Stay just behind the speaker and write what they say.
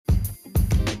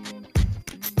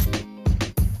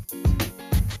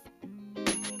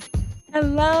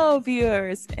Hello,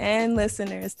 viewers and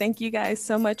listeners. Thank you guys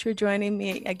so much for joining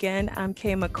me again. I'm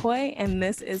Kay McCoy, and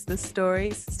this is the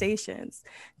Story Stations.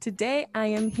 Today, I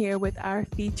am here with our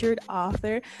featured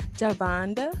author,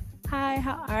 Javonda. Hi,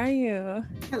 how are you?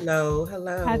 Hello, How'd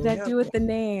hello. that do with the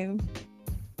name?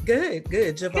 Good,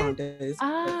 good. Good. Javonda is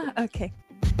perfect. Okay.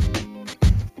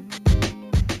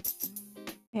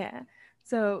 Yeah.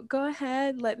 So go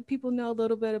ahead, let people know a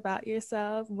little bit about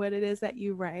yourself, what it is that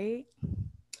you write.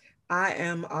 I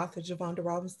am author Javonda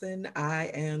Robinson.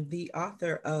 I am the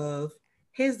author of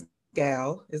His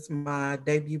Gal is my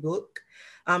debut book.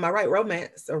 I write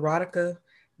romance, erotica,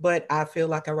 but I feel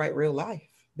like I write real life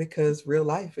because real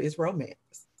life is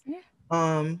romance. Yeah.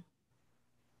 Um,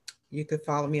 you could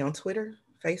follow me on Twitter,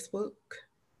 Facebook,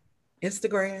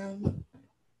 Instagram,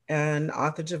 and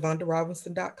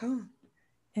authorjavondarobinson.com.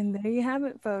 And there you have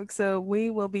it, folks. So we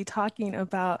will be talking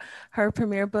about her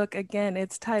premiere book again.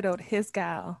 It's titled His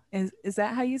Gal. Is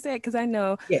that how you say it? Because I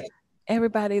know Yes,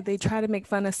 everybody, they try to make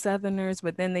fun of Southerners,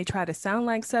 but then they try to sound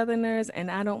like Southerners.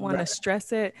 And I don't want to right.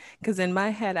 stress it because in my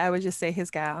head, I would just say His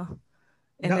Gal.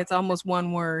 And No. it's almost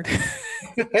one word.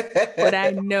 But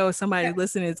I know somebody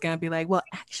listening is going to be like, well,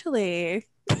 actually,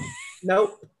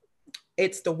 Nope.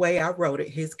 It's the way I wrote it,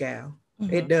 his gal.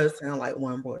 It mhm, does sound like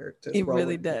one word. Just it roll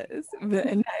really with it. does.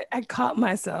 And I caught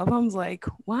myself. I was like,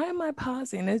 why am I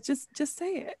pausing? It's just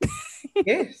say it.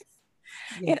 Yes.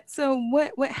 Yeah. Yes. So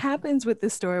what happens with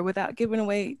this story without giving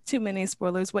away too many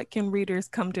spoilers? What can readers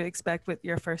come to expect with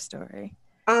your first story?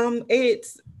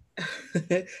 It's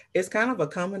it's kind of a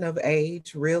coming of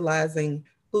age, realizing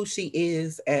who she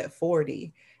is at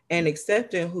 40 and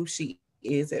accepting who she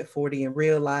is at 40 and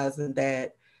realizing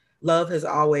that love has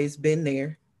always been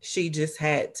there. She just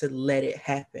had to let it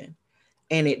happen.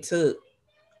 And it took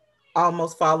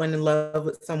almost falling in love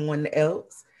with someone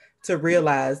else to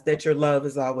realize that your love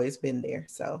has always been there.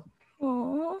 So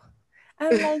Oh, I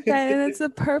like that. And it's a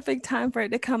perfect time for it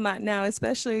to come out now,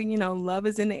 especially, love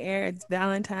is in the air. It's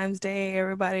Valentine's Day.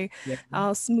 Everybody yeah.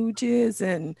 all smooches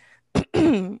and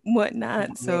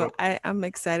whatnot. So Yeah. I'm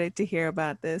excited to hear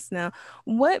about this. Now,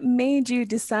 what made you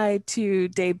decide to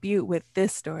debut with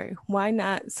this story? Why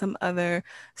not some other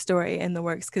story in the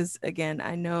works? Because again,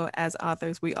 I know as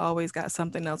authors, we always got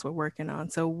something else we're working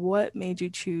on. So what made you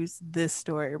choose this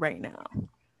story right now?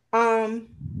 Um,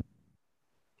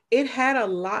 it had a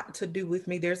lot to do with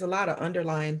me. There's a lot of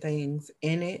underlying things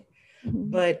in it, Mhm.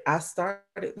 but I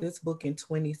started this book in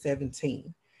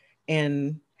 2017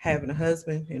 and having a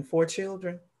husband and four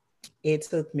children, it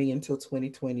took me until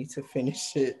 2020 to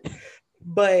finish it.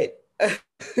 But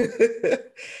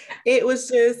it was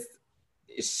just,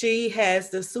 she has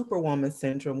the superwoman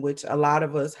syndrome, which a lot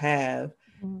of us have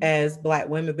Mhm. as Black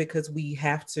women because we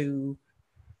have to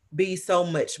be so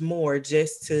much more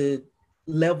just to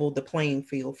level the playing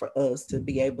field for us to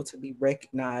be able to be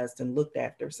recognized and looked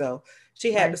after. So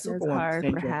she had the Life is superwoman hard for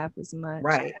syndrome, half as much.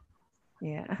 right?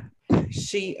 Yeah.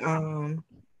 She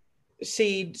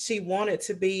she wanted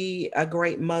to be a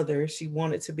great mother, she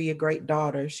wanted to be a great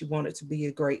daughter, she wanted to be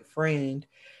a great friend,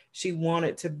 she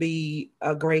wanted to be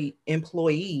a great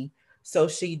employee. So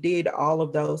she did all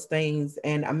of those things,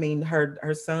 and I mean her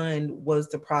son was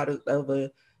the product of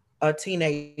a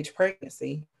teenage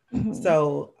pregnancy. Mhm.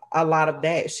 So a lot of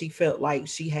that she felt like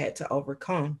she had to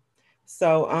overcome.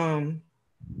 So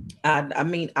I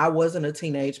mean, I wasn't a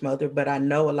teenage mother, but I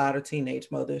know a lot of teenage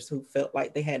mothers who felt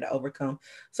like they had to overcome.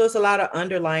 So it's a lot of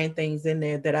underlying things in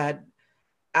there that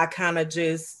I kind of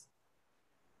just,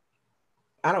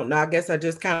 I don't know, I guess I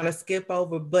just kind of skip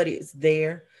over, but it's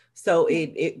there. So Yeah.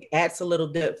 it adds a little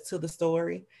depth to the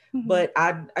story. Mhm. But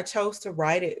I chose to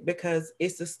write it because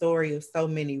it's the story of so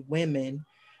many women.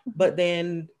 Mhm. But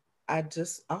then I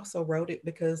just also wrote it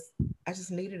because I just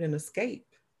needed an escape.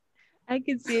 I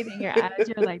could see it in your eyes.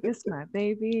 You're like, this is my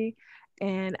baby.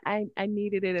 And I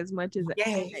needed it as much as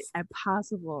Yes, I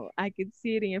possible. I could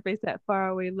see it in your face, that far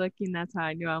away looking. That's how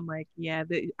I knew. I'm like, yeah,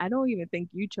 I don't even think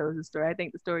you chose the story. I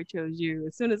think the story chose you.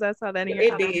 As soon as I saw that in your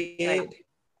it eyes, like, did.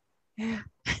 yeah.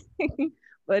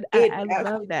 But It I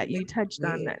love that you absolutely touched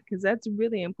on did. that because that's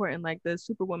really important, like the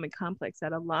superwoman complex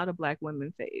that a lot of Black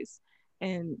women face.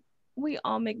 And we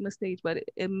all make mistakes, but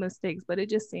it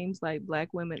just seems like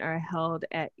Black women are held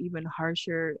at even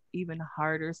harsher, even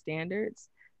harder standards.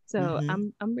 So Mm-hmm.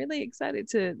 I'm really excited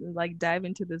to like dive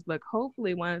into this book.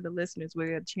 Hopefully one of the listeners will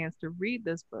get a chance to read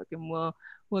this book, and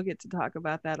we'll get to talk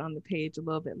about that on the page a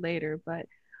little bit later. But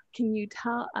can you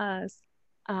tell us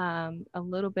a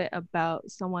little bit about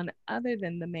someone other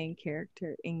than the main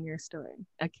character in your story,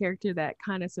 a character that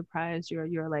kind of surprised you, or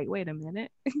you're like, wait a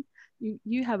minute,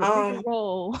 you have a bigger Um,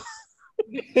 role.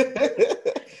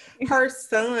 Her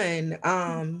son,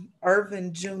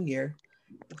 Irvin Jr.,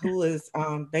 who is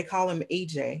they call him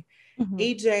EJ. Mhm.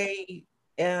 EJ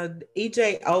and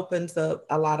EJ opens up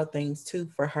a lot of things too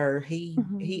for her. He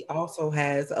Mhm. also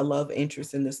has a love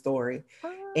interest in the story,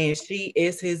 and Oh. she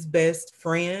is his best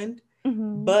friend,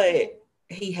 Mhm. but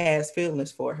he has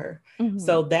feelings for her.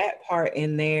 So Mhm. that part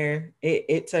in there,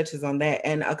 it touches on that.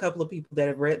 And a couple of people that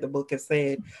have read the book have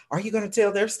said, "Are you going to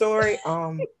tell their story?"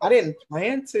 I didn't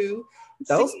plan to.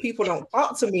 Those See? people don't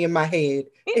talk to me in my head.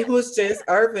 It was just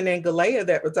Irvin and Galea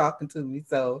that were talking to me.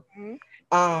 So Mhm.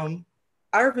 um,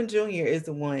 Irvin Jr. is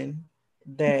the one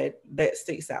that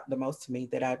sticks out the most to me.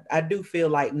 That I do feel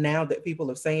like now that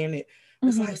people are saying it,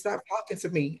 it's like Mhm. stop talking to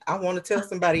me. I want to tell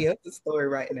somebody else's story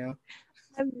right now.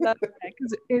 I love that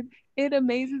because it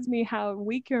amazes me how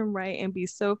we can write and be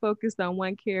so focused on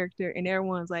one character, and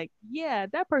everyone's like, "Yeah,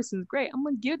 that person's great. I'm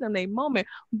gonna give them a moment."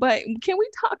 But can we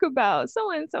talk about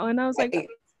so and so? And I was like,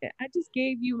 Right. I just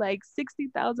gave you like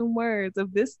 60,000 words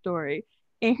of this story,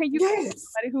 and here you come, Yes,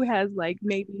 somebody who has like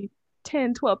maybe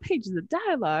 10, 12 pages of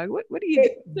dialogue. What are you doing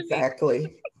to me?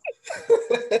 exactly.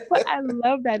 But I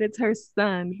love that it's her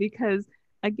son because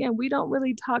again, we don't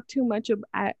really talk too much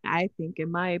about I think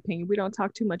in my opinion, we don't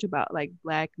talk too much about like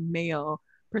black male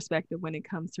perspective when it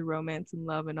comes to romance and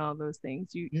love and all those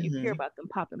things. You hear Hmm. about them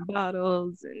popping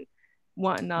bottles and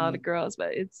wanting all the girls,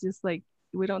 but it's just like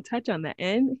we don't touch on that.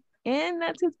 And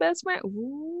that's his best friend.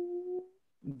 Ooh,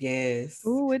 Yes.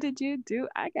 ooh, what did you do?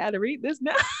 I gotta read this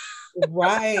now.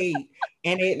 Right.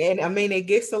 And I mean it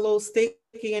gets a little sticky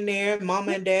in there.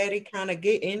 Mama and daddy kind of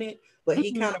get in it, but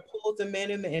he kind of Mhm, pulls them in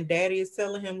him and daddy is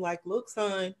telling him like, look,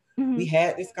 son, we mhm,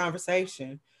 had this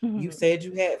conversation. You mhm. said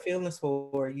you had feelings for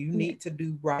her. You need to Yeah.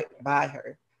 do right by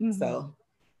her. So Mhm.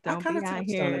 I Don't kind of be out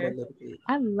touched on it a here. little bit.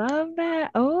 I love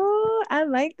that. Oh, I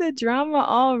like the drama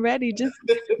already. Just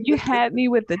you had me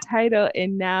with the title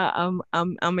and now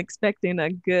I'm expecting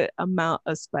a good amount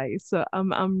of spice. So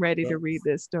I'm ready to read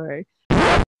Yes. this story.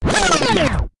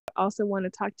 I also want to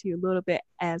talk to you a little bit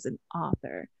as an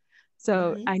author.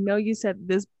 So Hmm. I know you said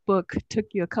this book took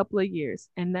you a couple of years,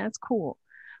 and that's cool.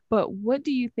 But what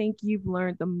do you think you've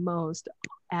learned the most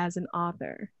as an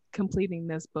author completing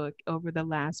this book over the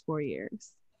last 4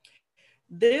 years?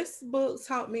 This book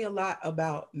taught me a lot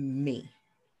about me.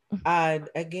 I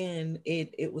again,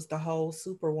 it was the whole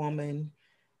superwoman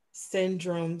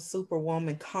syndrome,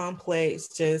 superwoman complex,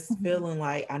 just Mhm, feeling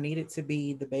like I needed to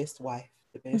be the best wife,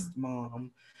 the mhm, best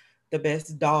mom, the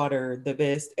best daughter, the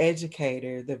best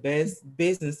educator, the best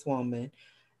businesswoman.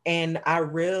 And I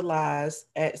realized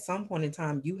at some point in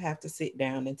time, you have to sit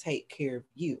down and take care of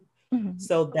you. mhm,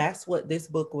 So that's what this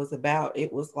book was about.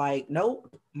 It was like,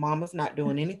 nope, mama's not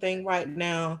doing anything right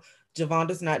now.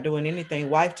 Javanda's not doing anything.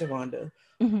 Wife Javanda,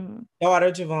 mhm,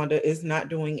 daughter Javonda is not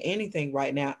doing anything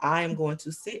right now. I am going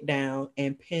to sit down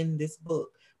and pen this book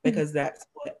mhm. because that's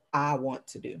what I want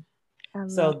to do. I love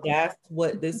So that's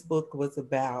what mhm, this book was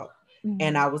about.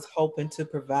 And mhm, I was hoping to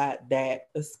provide that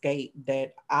escape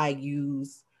that I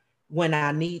use when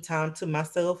I need time to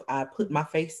myself. I put mhm. my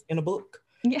face in a book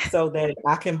Yeah. so that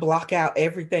I can block out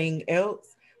everything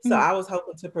else. So Mhm. I was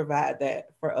hoping to provide that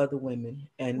for other women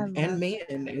I and love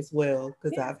men as well,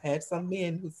 because yeah. I've had some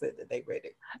men who said that they read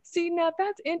it. See, now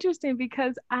that's interesting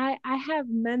because I have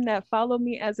men that follow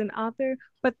me as an author,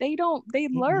 but they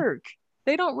Mhm. lurk.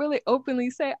 They don't really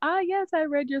openly say, "Ah, yes, I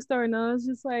read your story." No, it's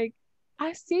just like,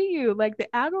 "I see you." Like the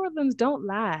algorithms don't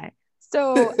lie.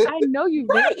 So I know you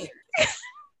read, Right.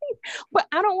 but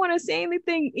I don't want to say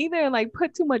anything either and like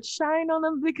put too much shine on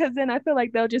them because then I feel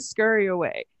like they'll just scurry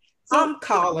away. So I'm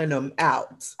calling them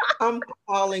out. I'm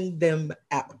calling them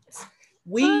out.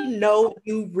 We uh, know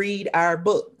you read our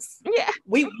books. yeah.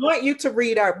 We want you to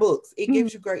read our books. It Mhm.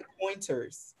 gives you great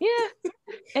pointers. Yeah.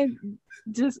 And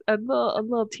just a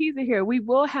little teaser here. We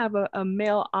will have a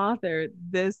male author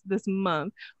this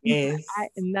month, but Yes.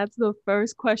 and that's the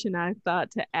first question I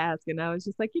thought to ask, and I was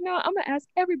just like, I'm gonna ask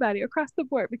everybody across the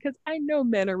board because I know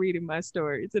men are reading my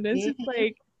stories, and it's just Mhm.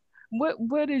 like,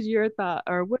 what is your thought,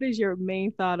 or what is your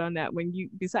main thought on that when you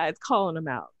besides calling them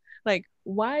out? Like,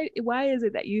 why is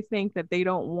it that you think that they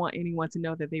don't want anyone to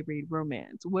know that they read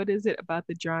romance? What is it about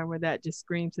the genre that just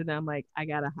screams to them like, I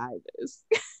gotta hide this?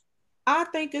 I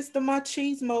think it's the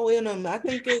machismo in them. I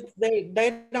think it's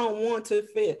they don't want to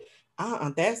fit.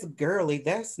 That's girly.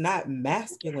 That's not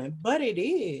masculine, but it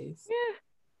is. Yeah.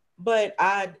 But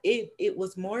it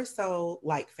was more so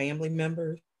like family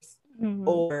members Mhm.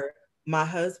 or my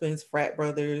husband's frat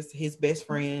brothers, his best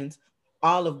friends,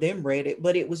 all of them read it,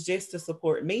 but it was just to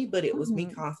support me, but it was me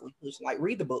Mhm. constantly pushing like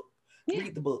read the book. Yeah.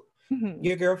 Read the book. Mhm.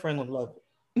 Your girlfriend will love it.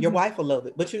 Your Mhm. wife will love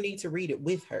it, but you need to read it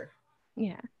with her.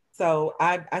 Yeah. So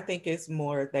I think it's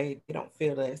more they don't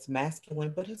feel that it's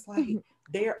masculine, but it's like Mhm.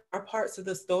 there are parts of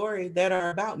the story that are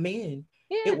about men.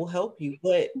 It Yeah. will help you.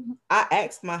 But Mhm. I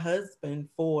asked my husband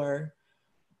for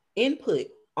input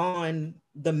on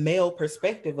the male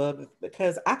perspective of it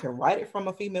because I can write it from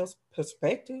a female's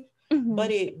perspective, but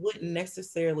Mhm. it wouldn't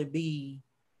necessarily be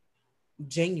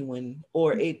genuine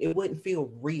or it wouldn't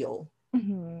feel real.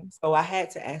 Mhm. So I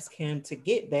had to ask him to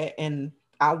get that, and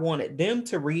I wanted them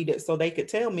to read it so they could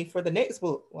tell me for the next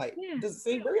book, like, Yeah. does it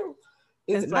seem real?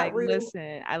 Is it It's not like, real?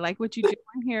 listen, I like what you're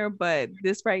doing here, but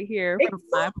this right here, from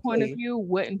my point of Exactly. view,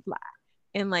 wouldn't fly.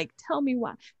 And like, tell me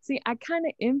why. See, I kind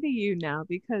of envy you now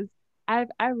because I've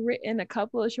written a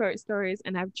couple of short stories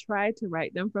and I've tried to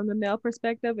write them from the male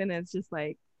perspective, and it's just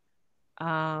like,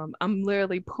 I'm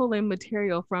literally pulling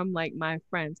material from like my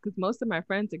friends because most of my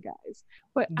friends are guys,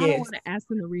 but I don't Yes. want to ask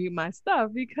them to read my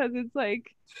stuff because it's like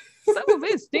some of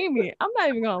it's steamy. I'm not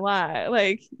even gonna lie.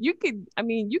 Like you could, I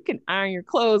mean, you can iron your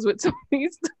clothes with some of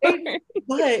these Ex-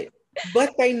 stories.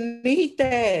 but they need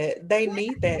that. They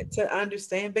need that to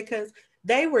understand because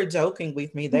they were joking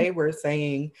with me. They were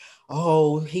saying,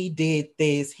 "Oh, he did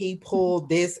this. He pulled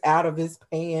this out of his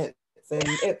pants," and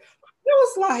it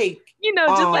was like, You know,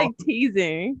 just like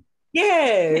teasing. Yeah.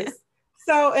 yes.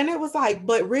 So, and it was like,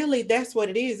 but really, that's what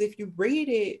it is. If you read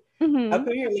it, Hmm.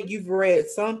 apparently you've read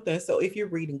something. So if you're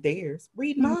reading theirs,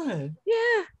 read Hmm. mine.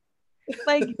 Yeah.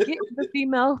 Like get the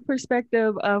female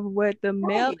perspective of what the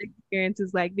male Right. experience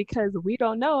is like because we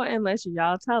don't know unless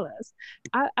y'all tell us.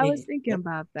 I was thinking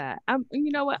Exactly. about that.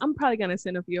 You know what? I'm probably gonna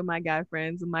send a few of my guy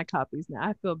friends my copies now.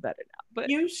 I feel better now. But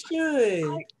You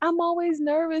should. I'm always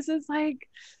nervous. It's like,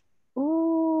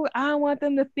 ooh, I don't want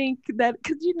them to think that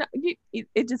because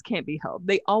it just can't be helped.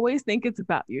 They always think it's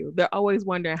about you. They're always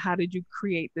wondering how did you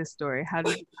create this story? How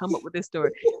did you come up with this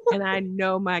story? And I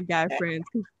know my guy friends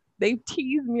because they've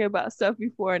teased me about stuff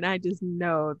before, and I just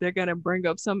know they're gonna bring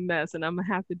up some mess, and I'm gonna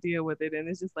have to deal with it. And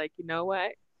it's just like, you know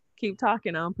what? Keep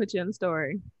talking. I'll put you in the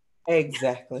story.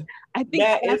 Exactly. I think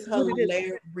That that's is what it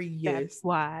is. That's hilarious.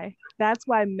 why. That's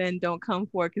why men don't come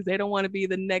for because they don't want to be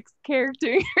the next character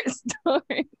in your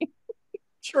story.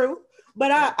 True.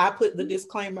 But I put the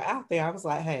disclaimer out there. I was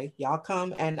like, hey, y'all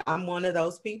come. And I'm one of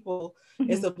those people.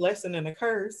 It's Mhm. a blessing and a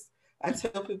curse. I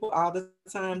tell people all the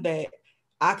time that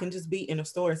I can just be in a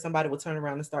store and somebody will turn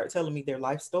around and start telling me their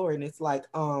life story. And it's like,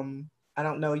 I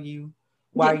don't know you.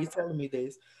 Why Yeah. are you telling me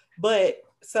this? But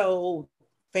so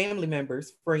family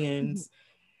members, friends,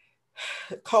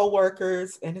 Mhm.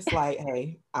 co-workers, and it's like,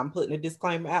 hey, I'm putting a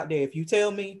disclaimer out there. If you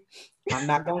tell me, I'm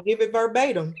not gonna give it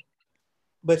verbatim,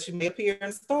 but you may appear in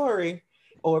the story,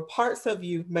 or parts of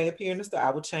you may appear in the story.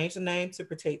 I will change the name to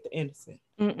protect the innocent.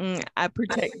 Mm-mm. I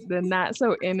protect the not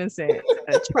so innocent,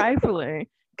 trifling.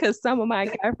 Because some of my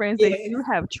guy friends, they Yes. do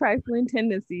have trifling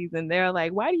tendencies, and they're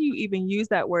like, "Why do you even use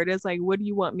that word?" It's like, "What do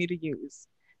you want me to use?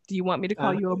 Do you want me to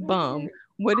call you a bum?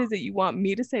 What is it you want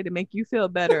me to say to make you feel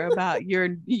better about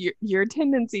your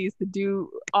tendencies to do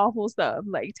awful stuff?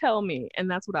 Like, tell me." And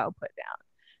that's what I'll put down.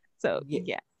 So Yeah.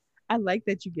 yeah, I like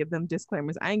that you give them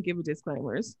disclaimers. I ain't giving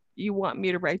disclaimers. You want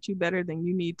me to write you better, then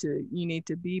you need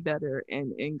to be better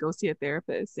and go see a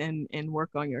therapist and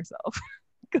work on yourself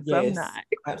because I'm Yes. not.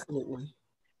 Absolutely.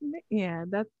 Yeah,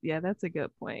 that's a good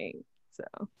point. So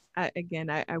I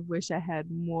wish I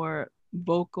had more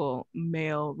vocal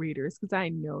male readers because I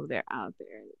know they're out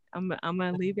there. I'm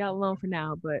gonna leave y'all alone for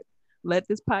now, but let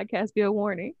this podcast be a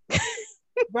warning.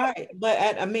 Right.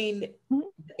 But I mean,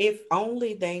 Mhm. if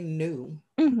only they knew.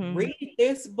 Mhm. Read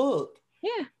this book.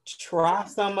 Yeah. Try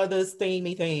some of the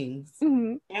steamy things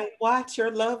Mhm. and watch your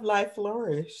love life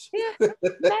flourish. Yeah,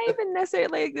 not even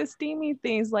necessarily like the steamy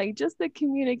things, like just the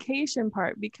communication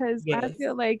part, because I Yes.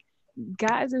 feel like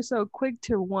guys are so quick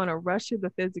to want to rush to the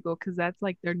physical because that's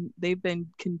like they've been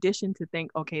conditioned to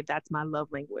think, okay, that's my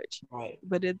love language. Right.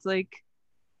 But it's like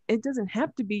it doesn't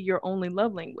have to be your only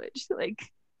love language. Like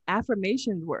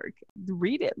affirmations work.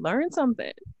 Read it, learn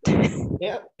something.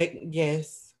 Yep.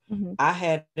 Yes. Mhm. I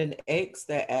had an ex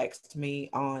that asked me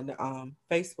on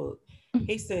Facebook.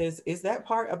 He says, "Is that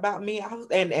part about me?"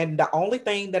 And the only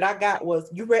thing that I got was,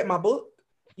 "You read my book.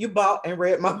 You bought and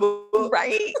read my book."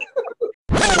 Right?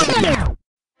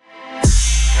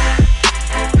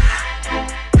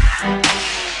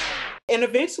 And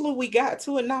eventually we got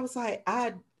to it, and I was like,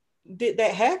 "I did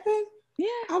that happen?" Yeah.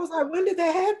 I was like, "When did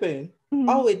that happen?" Mhm.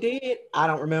 "Oh, it did. I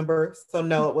don't remember. So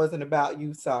no, it wasn't about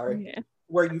you. Sorry." Yeah.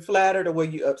 Were you flattered or were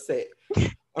you upset? I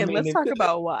And mean, let's if talk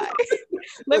about why.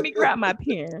 Let me grab my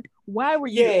pen. Why were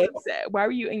you yes. upset? Why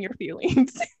were you in your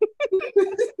feelings?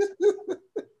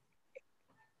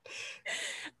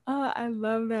 Oh, I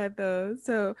love that though.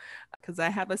 So because I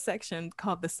have a section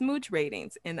called the smooch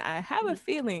ratings, and I have a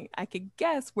feeling I could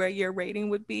guess where your rating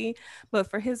would be. But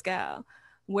for his gal,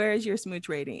 where is your smooch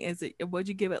rating? Is it, would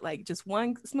you give it like just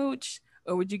one smooch,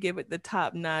 or would you give it the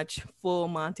top notch full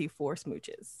Monty four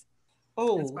smooches as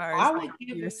Oh, far I as would like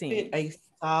give your it scene? a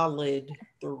solid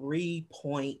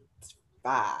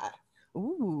 3.5.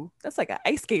 Ooh, that's like an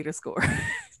ice skater score.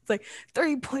 It's like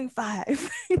 3.5.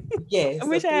 I Yes, a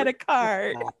wish I had a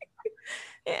card. 3.5.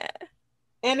 Yeah.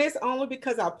 And it's only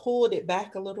because I pulled it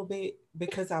back a little bit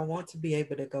because I want to be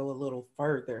able to go a little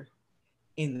further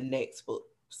in the next book.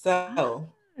 Ah, So,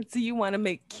 so you want to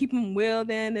make keep them wheeled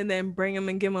in and then bring them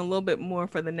and give them a little bit more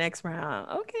for the next round.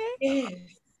 Okay. yes,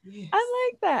 yes. I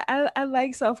like that. I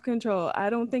like self control. I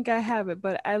don't think I have it,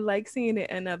 but I like seeing it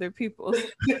in other people's.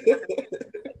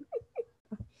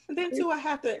 And then too, I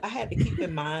had to keep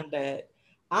in mind that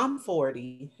I'm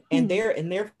 40 and they're Mhm, in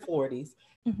their 40s.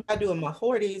 What I mhm. do in my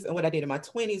 40s and what I did in my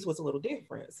 20s was a little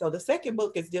different. So the second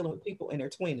book is dealing with people in their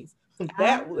 20s. Ah,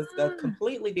 That was a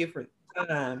completely different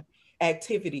time,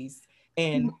 activities, mhm.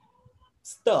 and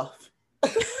stuff.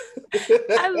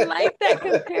 I like that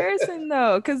comparison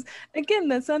though, because again,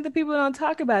 that's something people don't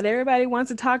talk about. Everybody wants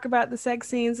to talk about the sex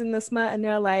scenes and the smut, and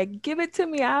they're like, "Give it to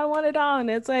me, I want it all." And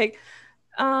it's like,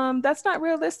 that's not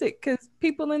realistic because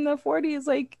people in their 40s,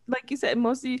 like you said,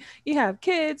 mostly you have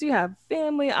kids, you have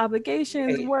family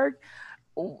obligations, Right. work.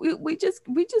 We just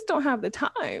don't have the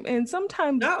time, and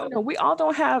sometimes No, we all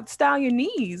don't have stallion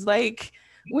knees. Like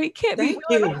we can't be thank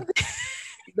doing you. all this.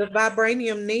 The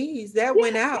vibranium knees that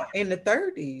went Yeah, out in the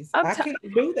 30s. I'm I t-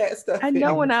 can't do that stuff I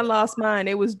know when anymore. I lost mine,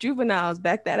 it was juveniles.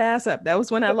 Back that ass up. That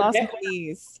was when I So lost my that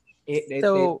knees. it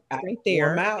So I right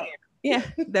wore 'em there, out. yeah,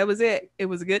 that was it. It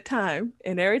was a good time.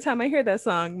 And every time I hear that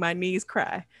song, my knees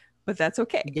cry. But that's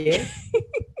okay. Yes.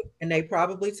 And they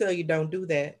probably tell you don't do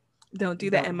that. Don't do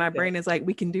that. And Don't my do that. brain is like,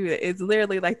 we can do it. It's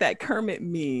literally like that Kermit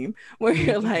meme where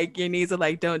you're Mhm. like, your knees are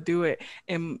like, don't do it.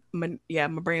 And my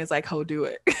brain is like, oh, do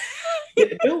it.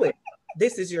 Do it.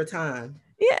 This is your time.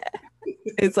 Yeah.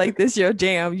 It's like, this your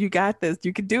jam. You got this.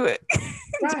 You can do it.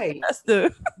 Just Right. trust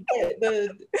the.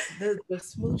 The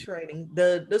smooth training,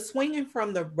 the swinging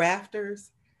from the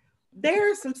rafters.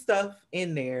 There's some stuff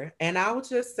in there, and I would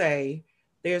just say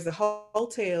there's a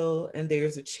hotel and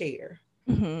there's a chair.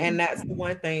 And Mhm. that's the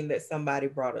one thing that somebody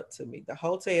brought up to me, the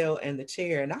hotel and the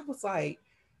chair. And I was like,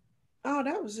 oh,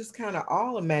 that was just kind of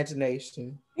all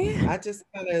imagination. Yeah. I just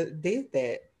kind of did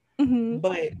that. Mhm.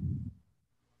 But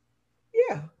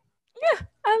yeah, Yeah.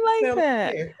 I like hotel and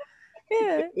that. chair.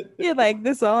 Yeah. You're like,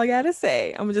 this is all I gotta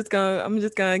say. I'm just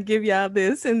gonna give y'all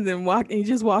this and then walk and you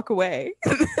just walk away.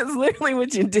 That's literally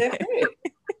what you did. That's it.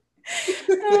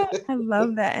 I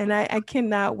love that. And I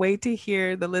cannot wait to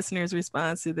hear the listeners'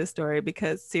 response to this story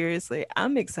because seriously,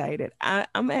 I'm excited.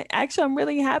 Actually I'm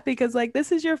really happy because like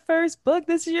this is your first book.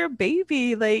 This is your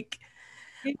baby. Like,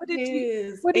 It what did you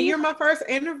is. what do And you you're my first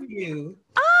interview.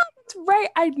 That's right.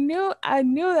 I knew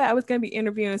that I was gonna be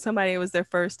interviewing somebody it was their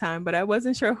first time, but I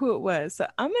wasn't sure who it was. So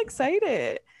I'm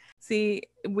excited. See,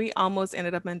 we almost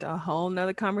ended up into a whole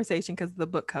nother conversation because of the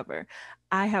book cover.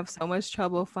 I have so much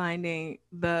trouble finding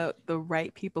the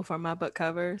right people for my book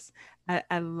covers.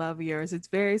 I love yours. It's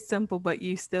very simple, but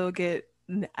you still get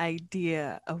an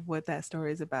idea of what that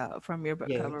story is about from your book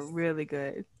cover. Yes. Really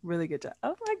good. Really good job.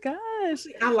 Oh my gosh.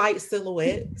 I like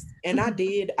silhouettes. And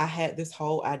Mhm, I had this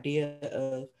whole idea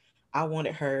of I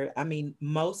wanted her. I mean,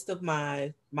 most of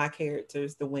my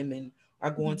characters, the women,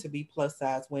 are going mhm, to be plus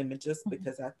size women just mhm.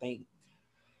 because I think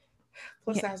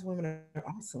plus Yeah. size women are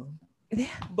awesome. Yeah.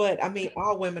 But I mean,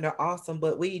 all women are awesome,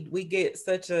 but we get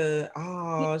such a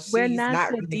oh, We're she's not not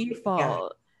the gonna get the guy.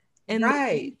 default. And the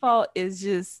Right. default is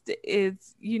just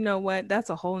it's you know what? That's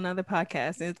a whole nother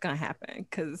podcast and it's gonna happen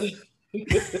because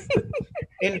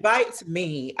Invite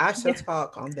me. I shall yeah,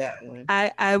 talk on that one.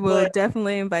 I will But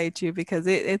definitely invite you because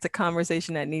it's a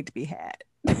conversation that need to be had.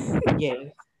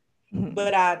 yes, Mhm.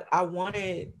 but I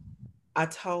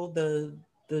told the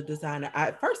designer,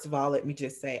 I first of all, let me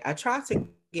just say, I tried to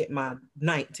get my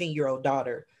 19-year-old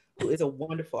daughter, who is a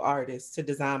wonderful artist, to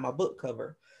design my book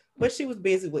cover, but she was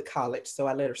busy with college, so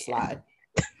I let her Yeah. slide.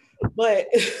 But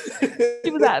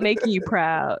She was out making you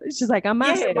proud. She's like, I'm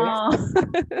master yes, mom.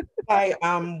 like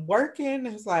I'm working.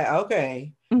 It's like,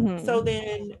 okay. So Mhm.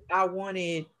 then I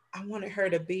wanted her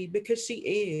to be, because she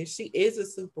is a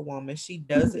superwoman. She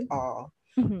does it Mhm. all.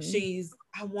 Mhm.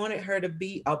 I wanted her to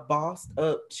be a bossed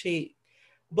up chick,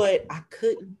 but I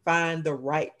couldn't find the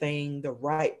right thing, the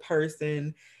right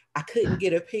person. I couldn't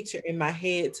get a picture in my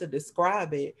head to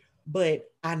describe it, but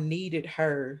I needed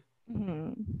her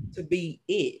Mhm. to be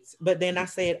it. But then I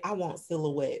said, I want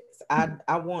silhouettes.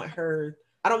 I want her.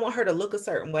 I don't want her to look a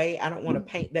certain way. I don't want to Mhm.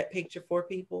 paint that picture for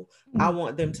people. I Mhm.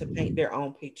 want them to paint their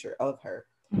own picture of her.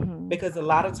 Mhm. Because a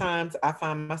lot of times I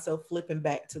find myself flipping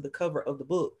back to the cover of the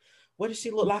book. What does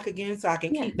she look like again? So I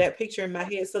can Yeah. keep that picture in my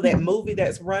head. So that Mhm. movie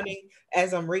that's running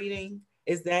as I'm reading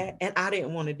is that. And I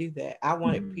didn't want to do that. I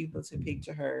wanted Mhm. people to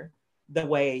picture her the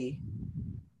way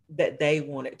that they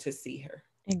wanted to see her.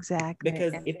 Exactly.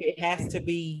 Because And if it has to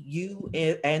be you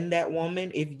and that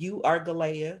woman, if you are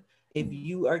Galea, if mhm.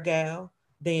 you are Gal,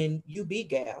 then you be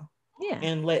Gal Yeah.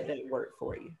 and let that work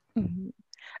for you. Mhm.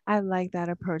 I like that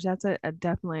approach. That's a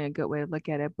definitely a good way to look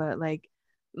at it. But like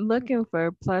looking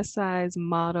for plus size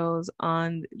models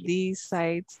on these Yes.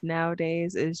 sites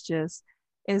nowadays is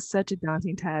such a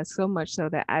daunting task. So much so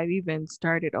that I've even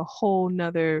started a whole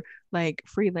nother like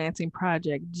freelancing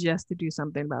project just to do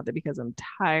something about it because I'm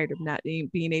tired of not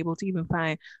being able to even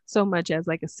find so much as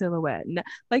like a silhouette. And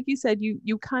like you said,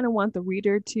 you kind of want the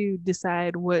reader to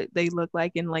decide what they look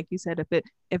like. And like you said,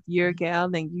 if you're a gal,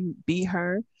 then you be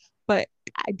her. But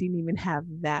I didn't even have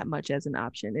that much as an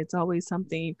option. It's always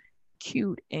something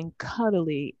cute and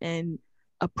cuddly and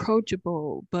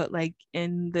approachable, but like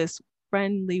in this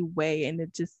friendly way. And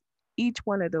it just each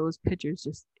one of those pictures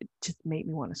just made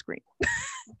me want to scream.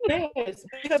 Yes,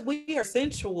 because we are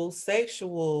sensual,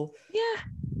 sexual Yeah.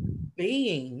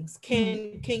 beings.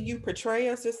 Mhm. Can you portray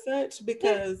us as such? Yeah.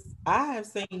 Because I have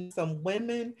seen some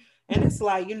women, and it's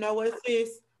like, you know what,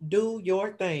 sis, do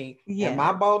your thing. Am I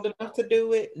Yeah. bold enough to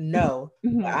do it? No,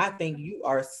 but Hmm. I think you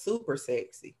are super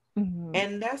sexy. Hmm.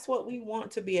 And that's what we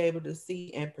want to be able to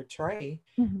see and portray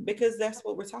Hmm. because that's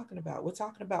what we're talking about. We're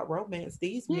talking about romance.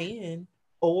 These Yeah. men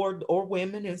or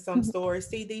women in some Hmm. stories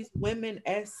see these women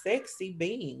as sexy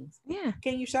beings. Yeah.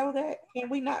 Can you show that? Can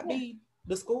we not Yeah. be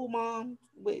the school mom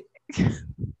with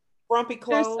frumpy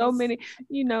There's so clothes? many,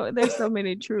 there's so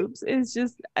many troops. It's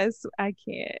just I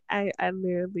can't. I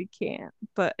literally can't.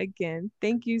 But again,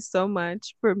 thank you so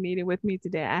much for meeting with me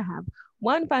today. I have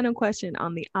one final question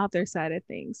on the author side of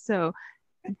things. So,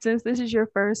 since this is your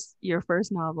first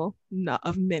novel, not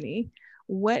of many,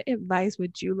 what advice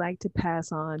would you like to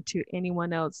pass on to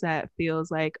anyone else that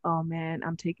feels like, oh man,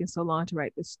 I'm taking so long to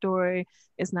write this story.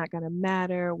 It's not gonna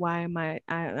matter. Why am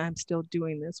I'm still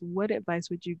doing this? What advice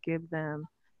would you give them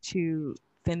to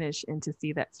finish and to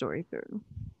see that story through?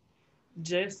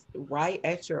 Just write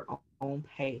at your own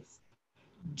pace.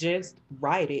 Just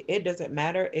write it. It doesn't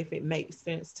matter if it makes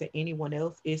sense to anyone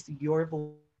else. It's your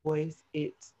voice,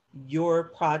 it's your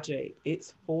project,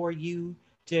 it's for you.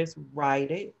 Just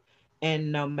write it.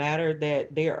 And no matter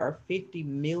that there are 50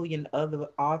 million other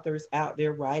authors out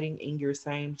there writing in your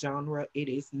same genre, it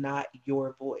is not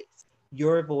your voice.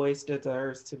 Your voice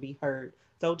deserves to be heard.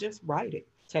 So just write it.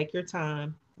 Take your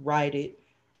time, write it.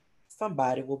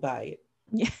 Somebody will buy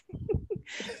Yeah.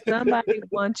 Somebody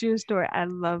it. wants your story. I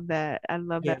love that. I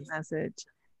love that Yes. message.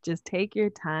 Just take your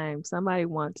time. Somebody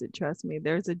wants it. Trust me.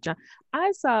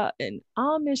 I saw an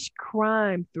Amish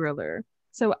crime thriller.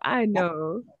 So I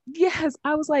know. Yes,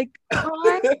 I was like,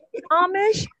 crime?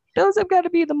 Amish? Those have got to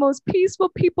be the most peaceful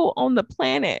people on the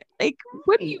planet. Like,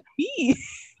 what do you Right. mean?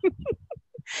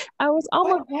 I was What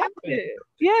almost happened? tempted.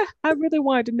 Yeah, I really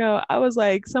wanted to know. I was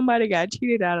like, somebody got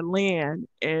cheated out of land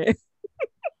and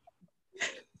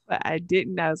but I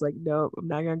didn't. I was like, nope, I'm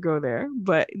not gonna go there.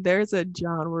 But there's a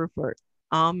genre for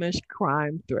Amish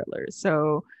crime thrillers.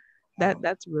 So Oh,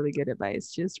 that's really good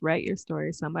advice. Just write your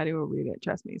story. Somebody will read it.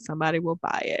 Trust me, somebody will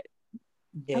buy it.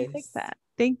 I like yes. that.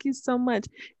 Thank you so much.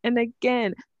 And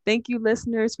again, thank you,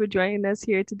 listeners, for joining us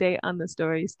here today on the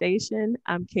Story Station.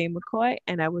 I'm Kay McCoy,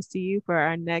 and I will see you for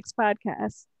our next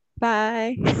podcast.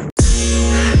 Bye.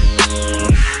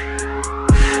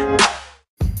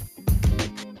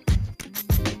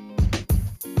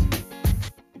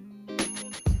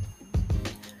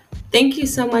 Thank you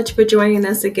so much for joining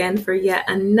us again for yet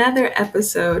another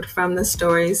episode from the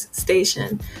Stories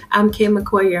Station. I'm Kim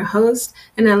McCoy, your host,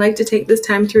 and I'd like to take this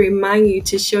time to remind you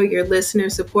to show your listener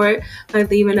support by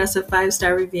leaving us a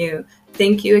 5-star review.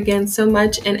 Thank you again so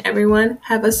much, and everyone,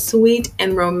 have a sweet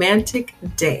and romantic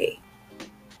day.